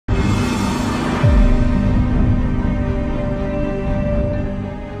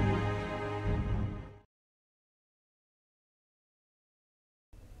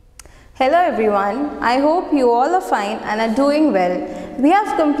Hello everyone, I hope you all are fine and are doing well. We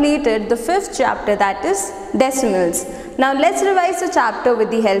have completed the 5th chapter, that is decimals. Now let's revise the chapter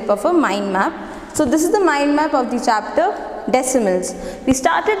with the help of a mind map. So this is the mind map of the chapter decimals. We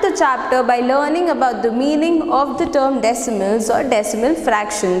started the chapter by learning about the meaning of the term decimals or decimal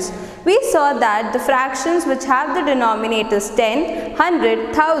fractions. We saw that the fractions which have the denominators 10,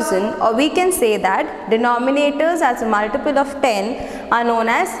 100, 1000, or we can say that denominators as a multiple of 10 are known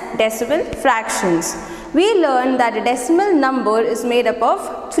as decimal fractions. We learned that a decimal number is made up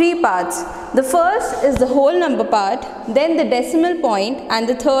of 3 parts. The first is the whole number part, then the decimal point, and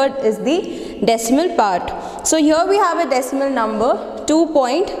the third is the decimal part. So here we have a decimal number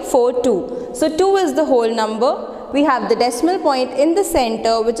 2.42. So 2 is the whole number. We have the decimal point in the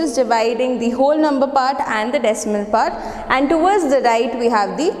center which is dividing the whole number part and the decimal part, and towards the right we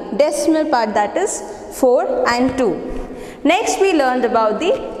have the decimal part, that is 4 and 2. Next we learned about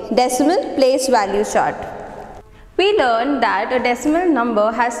the decimal place value chart. We learned that a decimal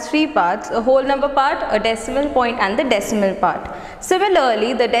number has 3 parts, a whole number part, a decimal point and the decimal part.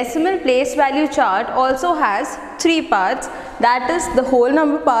 Similarly, the decimal place value chart also has 3 parts, that is the whole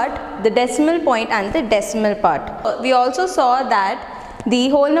number part, the decimal point and the decimal part. We also saw that the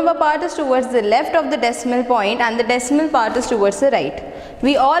whole number part is towards the left of the decimal point and the decimal part is towards the right.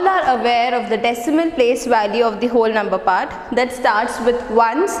 We all are aware of the decimal place value of the whole number part that starts with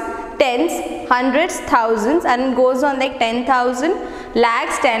ones, tens, hundreds, thousands and goes on like 10,000,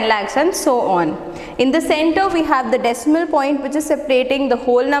 lakhs, 10 lakhs and so on. In the center we have the decimal point which is separating the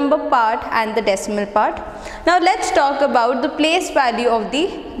whole number part and the decimal part. Now let's talk about the place value of the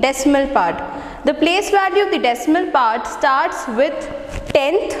decimal part. The place value of the decimal part starts with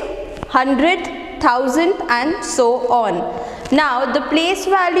tenth, hundredth, thousand and so on. Now the place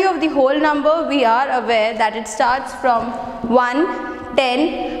value of the whole number, we are aware that it starts from 1,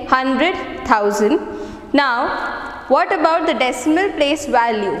 10, 100, 1000. Now what about the decimal place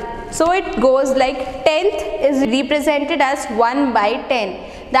value? So it goes like tenth is represented as 1 by 10.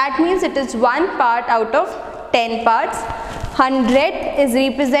 That means it is 1 part out of 10 parts. Hundredth is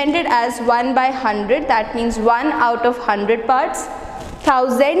represented as 1 by 100. That means 1 out of 100 parts.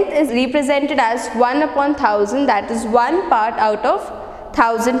 Thousandth is represented as 1 upon 1000, that is 1 part out of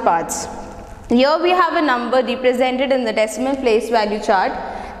 1000 parts. Here we have a number represented in the decimal place value chart,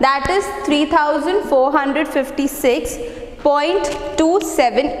 that is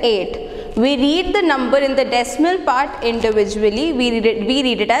 3456.278. We read the number in the decimal part individually, we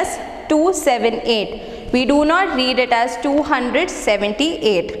read it as 278. We do not read it as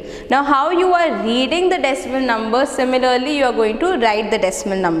 278. Now how you are reading the decimal number, similarly you are going to write the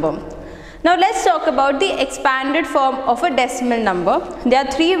decimal number. Now let's talk about the expanded form of a decimal number. There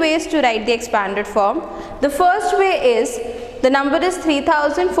are 3 ways to write the expanded form. The first way is, the number is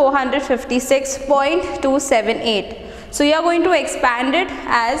 3456.278. So you are going to expand it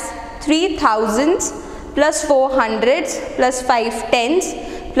as 3000s plus 400s plus 5 tens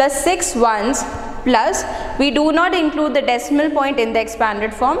plus 6 ones plus, we do not include the decimal point in the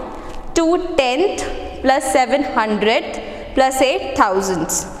expanded form, 2 tenth plus 7 hundredth plus 8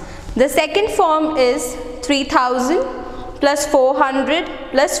 thousands. The second form is 3000 plus 400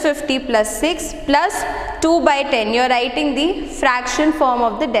 plus 50 plus 6 plus 2 by 10. You are writing the fraction form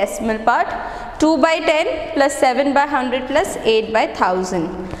of the decimal part, 2 by 10 plus 7 by 100 plus 8 by 1000.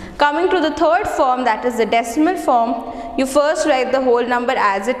 Coming to the third form, that is the decimal form, you first write the whole number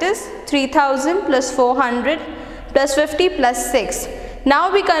as it is, 3000 plus 400 plus 50 plus 6.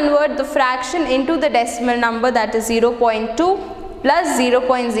 Now we convert the fraction into the decimal number, that is 0.2 plus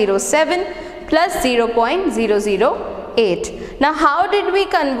 0.07 plus 0.008. Now how did we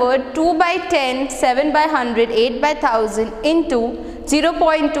convert 2 by 10, 7 by 100, 8 by 1000 into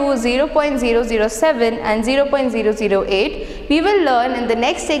 0.2, 0.007 and 0.008? We will learn in the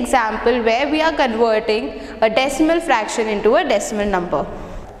next example where we are converting a decimal fraction into a decimal number.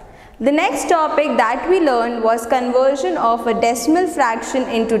 The next topic that we learned was conversion of a decimal fraction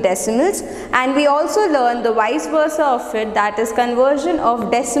into decimals, and we also learned the vice versa of it, that is conversion of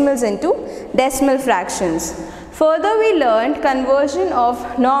decimals into decimal fractions. Further we learned conversion of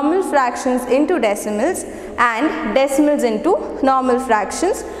normal fractions into decimals and decimals into normal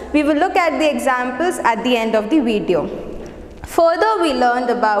fractions. We will look at the examples at the end of the video. Further we learned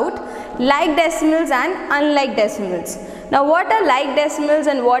about like decimals and unlike decimals. Now what are like decimals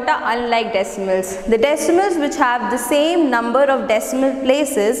and what are unlike decimals? The decimals which have the same number of decimal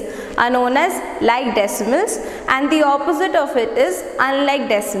places are known as like decimals, and the opposite of it is unlike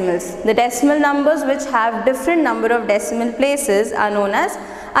decimals. The decimal numbers which have different number of decimal places are known as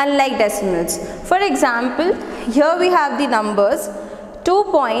unlike decimals. For example, here we have the numbers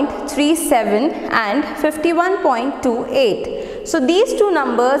 2.37 and 51.28. So these two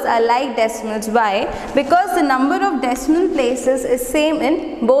numbers are like decimals. Why? Because the number of decimal places is same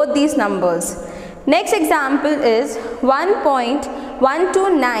in both these numbers. Next example is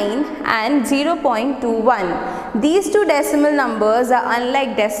 1.129 and 0.21. These two decimal numbers are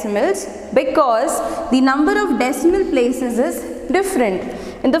unlike decimals because the number of decimal places is different.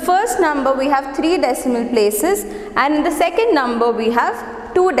 In the first number we have 3 decimal places and in the second number we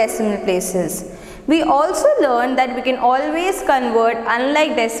have 2 decimal places. We also learned that we can always convert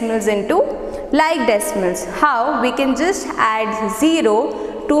unlike decimals into like decimals. How? We can just add 0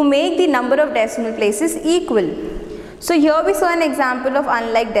 to make the number of decimal places equal. So here we saw an example of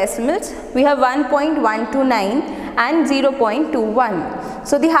unlike decimals. We have 1.129 and 0.21.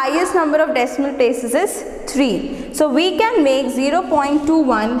 So the highest number of decimal places is 3. So we can make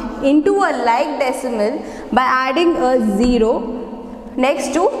 0.21 into a like decimal by adding a 0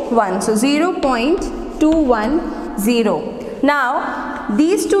 next to 1. So 0.210. Now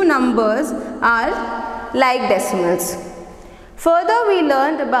these two numbers are like decimals. Further, we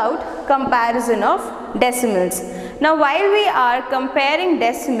learned about comparison of decimals. Now while we are comparing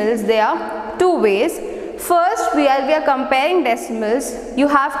decimals, there are two ways. First, we are comparing decimals, you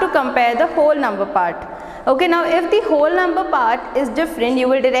have to compare the whole number part. Okay, now if the whole number part is different, you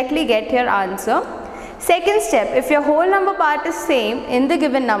will directly get your answer. Second step, if your whole number part is same in the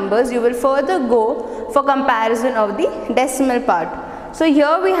given numbers, you will further go for comparison of the decimal part. So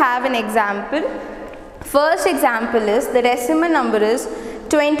here we have an example. First example is the decimal number is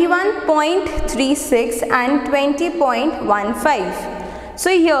 21.36 and 20.15.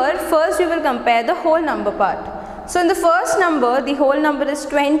 So here first we will compare the whole number part. So in the first number the whole number is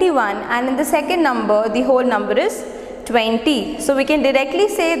 21 and in the second number the whole number is 20. So we can directly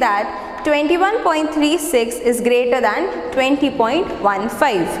say that 21.36 is greater than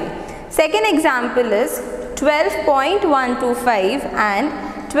 20.15. Second example is 12.125 and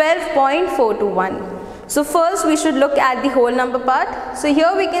 12.421. So first we should look at the whole number part. So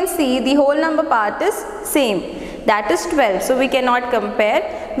here we can see the whole number part is same, that is 12. So we cannot compare.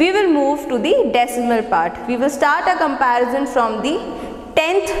 We will move to the decimal part. We will start a comparison from the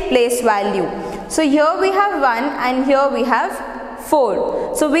 10th place value. So here we have 1 and here we have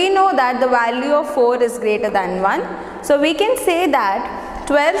 4. So we know that the value of 4 is greater than 1. So we can say that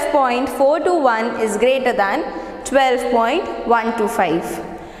 12.421 is greater than 12.125.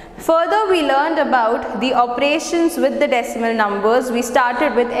 Further, we learned about the operations with the decimal numbers. We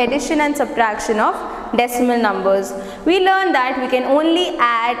started with addition and subtraction of decimal numbers. We learned that we can only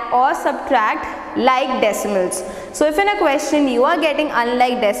add or subtract like decimals. So if in a question you are getting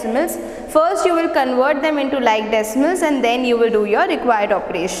unlike decimals, first you will convert them into like decimals and then you will do your required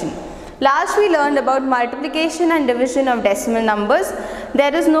operation. Last we learned about multiplication and division of decimal numbers.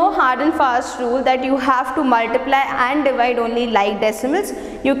 There is no hard and fast rule that you have to multiply and divide only like decimals.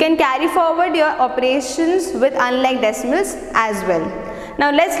 You can carry forward your operations with unlike decimals as well. Now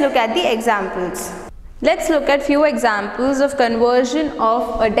let's look at the examples. Let's look at few examples of conversion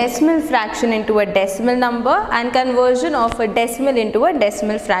of a decimal fraction into a decimal number and conversion of a decimal into a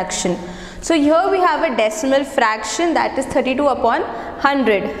decimal fraction. So here we have a decimal fraction, that is 32 upon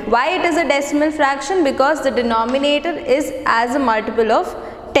 100. Why it is a decimal fraction? Because the denominator is as a multiple of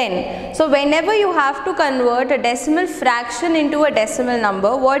 10. So whenever you have to convert a decimal fraction into a decimal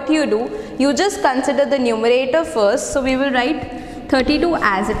number, what you do? You just consider the numerator first. So we will write 32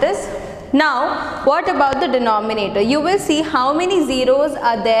 as it is. Now what about the denominator? You will see how many zeros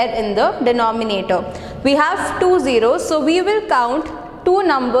are there in the denominator. We have 2 zeros, so we will count 2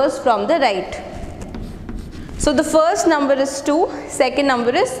 numbers from the right. So the first number is 2, second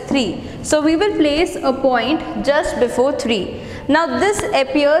number is 3. So we will place a point just before 3. Now this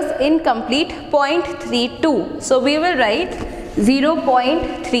appears incomplete, 0.32. So we will write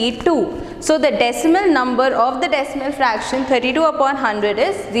 0.32. So the decimal number of the decimal fraction 32 upon 100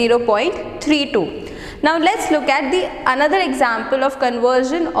 is 0.32. Now let's look at the another example of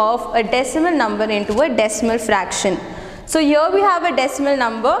conversion of a decimal number into a decimal fraction. So here we have a decimal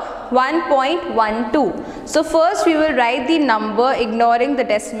number 1.12. So first we will write the number ignoring the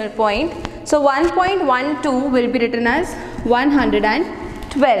decimal point. So 1.12 will be written as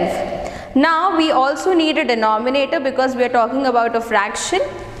 112. Now we also need a denominator because we are talking about a fraction.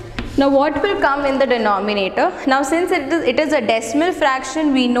 Now what will come in the denominator? Now since it is a decimal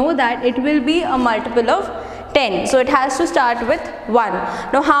fraction, we know that it will be a multiple of 10. So it has to start with 1.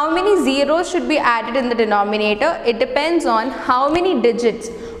 Now how many zeros should be added in the denominator? It depends on how many digits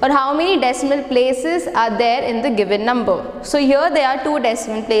or how many decimal places are there in the given number. So here there are 2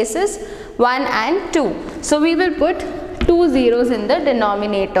 decimal places, 1 and 2. So we will put 2 2 zeros in the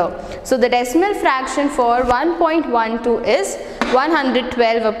denominator. So the decimal fraction for 1.12 is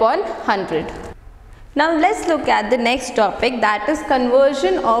 112 upon 100. Now let's look at the next topic, that is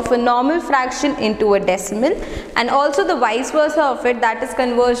conversion of a normal fraction into a decimal, and also the vice versa of it, that is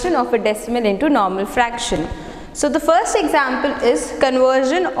conversion of a decimal into normal fraction. So the first example is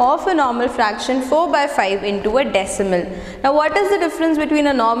conversion of a normal fraction 4/5 into a decimal. Now what is the difference between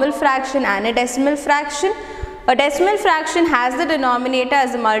a normal fraction and a decimal fraction? A decimal fraction has the denominator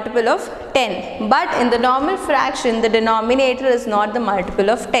as a multiple of 10, but in the normal fraction the denominator is not the multiple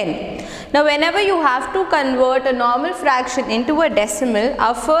of 10. Now whenever you have to convert a normal fraction into a decimal,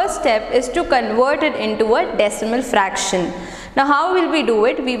 our first step is to convert it into a decimal fraction. Now how will we do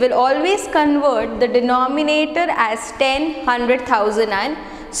it? We will always convert the denominator as 10, 100, 1000 and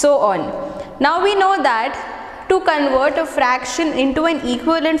so on. Now we know that to convert a fraction into an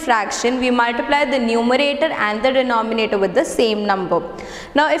equivalent fraction, we multiply the numerator and the denominator with the same number.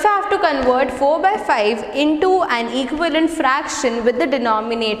 Now if I have to convert 4/5 into an equivalent fraction with the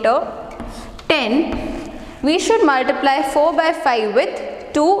denominator 10, we should multiply 4/5 with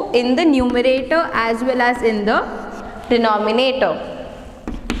 2 in the numerator as well as in the denominator.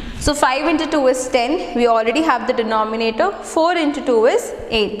 So 5 into 2 is 10, we already have the denominator, 4 into 2 is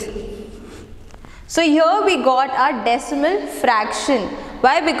 8. So here we got our decimal fraction.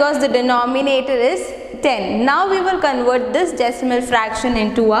 Why? Because the denominator is 10. Now we will convert this decimal fraction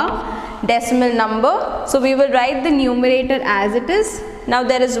into a decimal number. So we will write the numerator as it is. Now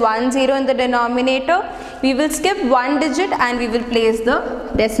there is 1 0 in the denominator. We will skip one digit and we will place the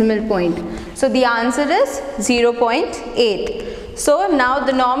decimal point. So the answer is 0.8. So now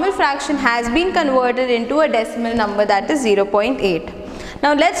the normal fraction has been converted into a decimal number, that is 0.8.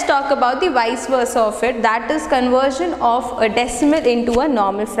 Now let's talk about the vice versa of it, that is conversion of a decimal into a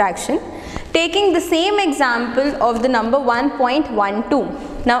normal fraction. Taking the same example of the number 1.12.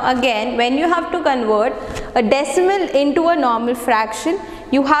 Now again, when you have to convert a decimal into a normal fraction,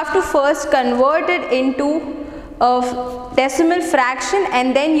 you have to first convert it into a decimal fraction and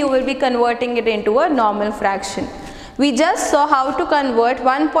then you will be converting it into a normal fraction. We just saw how to convert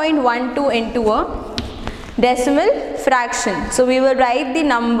 1.12 into a decimal fraction. So we will write the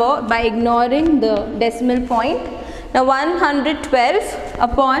number by ignoring the decimal point. Now 112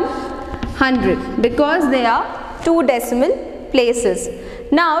 upon 100, because they are two decimal places.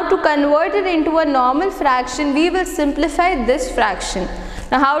 Now to convert it into a normal fraction, we will simplify this fraction.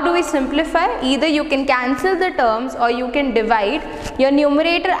 Now how do we simplify? Either you can cancel the terms or you can divide your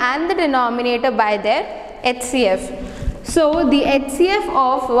numerator and the denominator by their HCF. So the HCF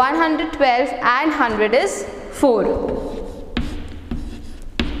of 112 and 100 is 4.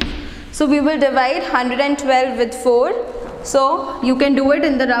 So we will divide 112 with 4. So you can do it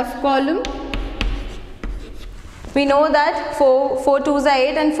in the rough column. We know that 4 2s are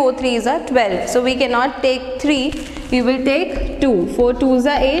 8 and 4 3s are 12. So we cannot take 3. We will take 2. 4 2s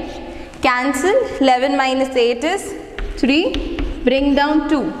are 8. Cancel. 11 minus 8 is 3. Bring down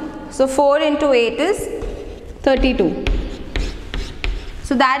 2. So 4 into 8 is 32.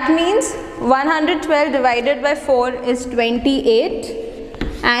 So that means 112 divided by 4 is 28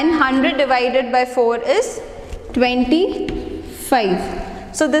 and 100 divided by 4 is 25.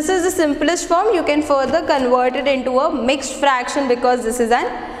 So this is the simplest form. You can further convert it into a mixed fraction because this is an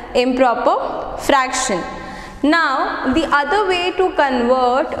improper fraction. Now the other way to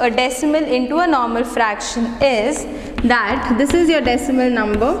convert a decimal into a normal fraction is that this is your decimal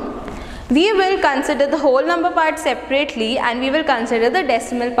number. We will consider the whole number part separately and we will consider the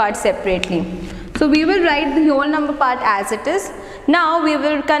decimal part separately. So we will write the whole number part as it is. Now we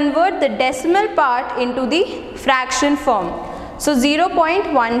will convert the decimal part into the fraction form. So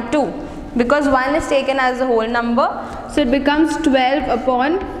 0.12, because 1 is taken as the whole number, so it becomes 12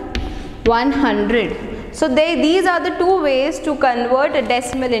 upon 100. So these are the two ways to convert a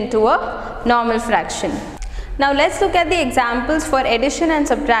decimal into a normal fraction. Now let's look at the examples for addition and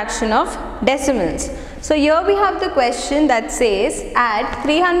subtraction of decimals. So here we have the question that says add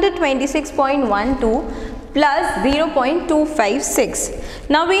 326.12 plus 0.256.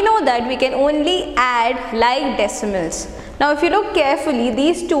 Now we know that we can only add like decimals. Now if you look carefully,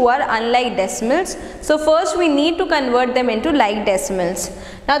 these two are unlike decimals. So first we need to convert them into like decimals.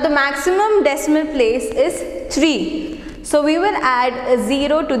 Now the maximum decimal place is 3. So we will add a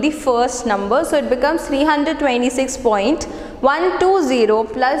 0 to the first number. So it becomes 326.120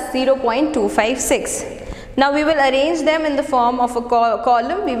 plus 0.256. Now we will arrange them in the form of a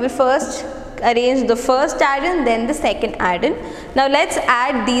column. We will first arrange the first addend, then the second addend. Now let's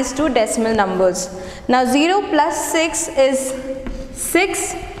add these two decimal numbers. Now 0 plus 6 is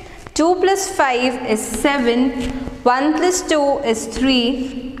 6, 2 plus 5 is 7, 1 plus 2 is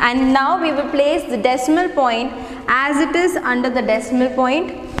 3, and now we will place the decimal point as it is under the decimal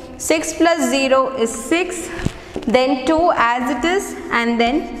point. 6 plus 0 is 6, then 2 as it is, and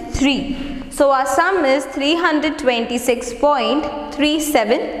then 3. So our sum is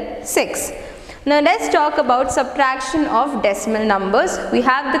 326.376. Now let's talk about subtraction of decimal numbers. We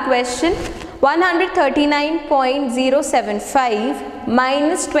have the question 139.075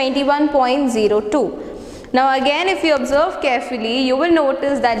 minus 21.02. Now again, if you observe carefully, you will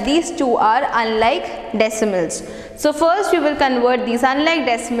notice that these two are unlike decimals. So first we will convert these unlike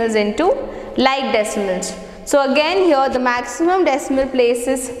decimals into like decimals. So again here the maximum decimal place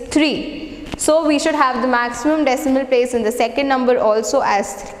is 3. So we should have the maximum decimal place in the second number also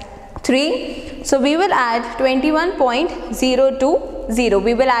as 3. So we will add 21.020.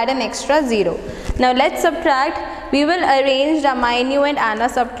 We will add an extra 0. Now let's subtract. We will arrange the minuend and a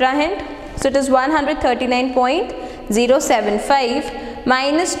subtrahend. So it is 139.075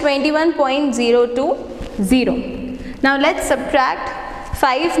 minus 21.020. Now let's subtract.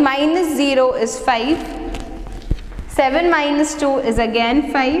 5 minus 0 is 5. 7 minus 2 is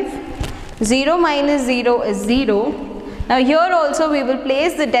again 5. 0 minus 0 is 0. Now here also we will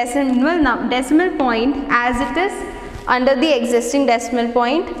place the decimal point as it is under the existing decimal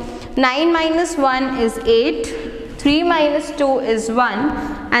point. 9 minus 1 is 8. 3 minus 2 is 1,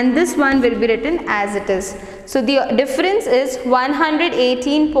 and this one will be written as it is. So the difference is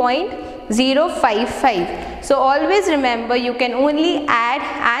 118.055. So always remember, you can only add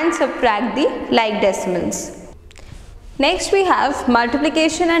and subtract the like decimals. Next we have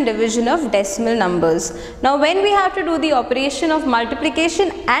multiplication and division of decimal numbers. Now when we have to do the operation of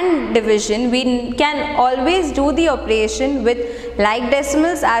multiplication and division, we can always do the operation with like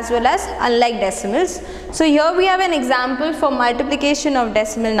decimals as well as unlike decimals. So here we have an example for multiplication of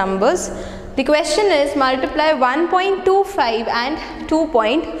decimal numbers. The question is multiply 1.25 and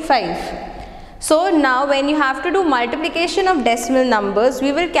 2.5. So now when you have to do multiplication of decimal numbers,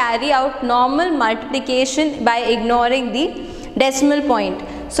 we will carry out normal multiplication by ignoring the decimal point.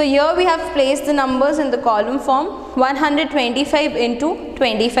 So here we have placed the numbers in the column form. 125 into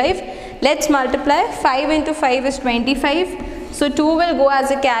 25. Let's multiply. 5 into 5 is 25. So 2 will go as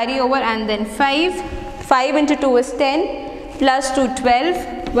a carryover, and then 5. 5 into 2 is 10. Plus 2,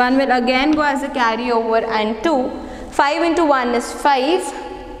 12. 1 will again go as a carryover, and 2. 5 into 1 is 5.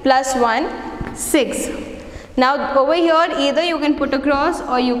 Plus 1. 6. Now over here either you can put a cross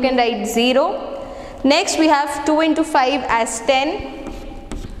or you can write 0. Next we have 2 into 5 as 10.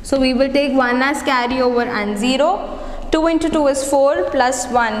 So we will take 1 as carryover and 0. 2 into 2 is 4 plus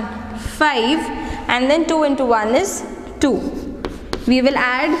 1 5, and then 2 into 1 is 2. We will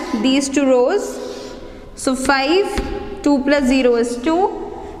add these two rows. So 5, 2 plus 0 is 2.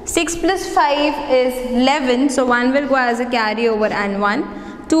 6 plus 5 is 11. So 1 will go as a carryover and 1.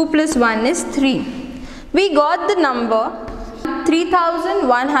 2 plus 1 is 3. We got the number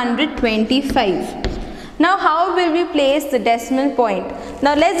 3125. Now how will we place the decimal point?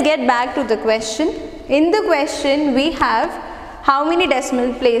 Now let's get back to the question. In the question we have how many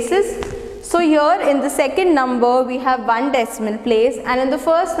decimal places? So here in the second number we have 1 decimal place, and in the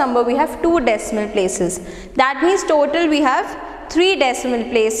first number we have 2 decimal places. That means total we have 3 decimal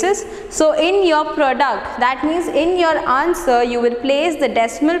places. So in your product, that means in your answer, you will place the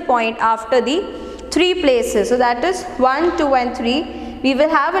decimal point after the 3 places. So that is 1, 2 and 3. We will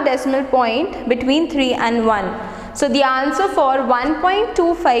have a decimal point between 3 and 1. So the answer for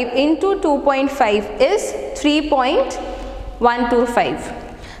 1.25 into 2.5 is 3.125.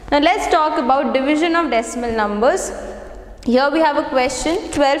 Now let's talk about division of decimal numbers. Here we have a question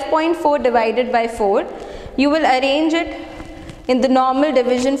 12.4 divided by 4. You will arrange it in the normal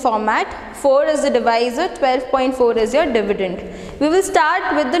division format. 4 is the divisor, 12.4 is your dividend. We will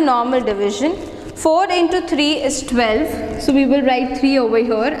start with the normal division. 4 into 3 is 12. So we will write 3 over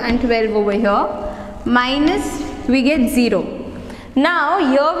here and 12 over here. Minus, we get 0. Now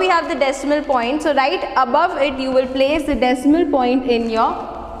here we have the decimal point. So right above it you will place the decimal point in your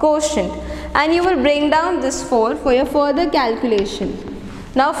quotient. And you will bring down this 4 for your further calculation.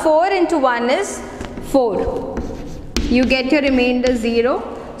 Now 4 into 1 is 4. You get your remainder 0.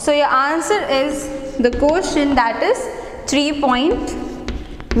 So your answer is the quotient, that is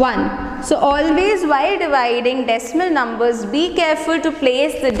 3.1. So always while dividing decimal numbers, be careful to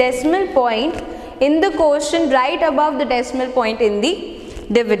place the decimal point in the quotient right above the decimal point in the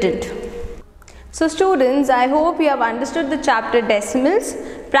dividend. So students, I hope you have understood the chapter decimals.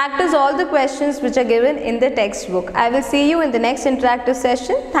 Practice all the questions which are given in the textbook. I will see you in the next interactive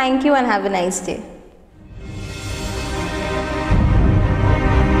session. Thank you and have a nice day.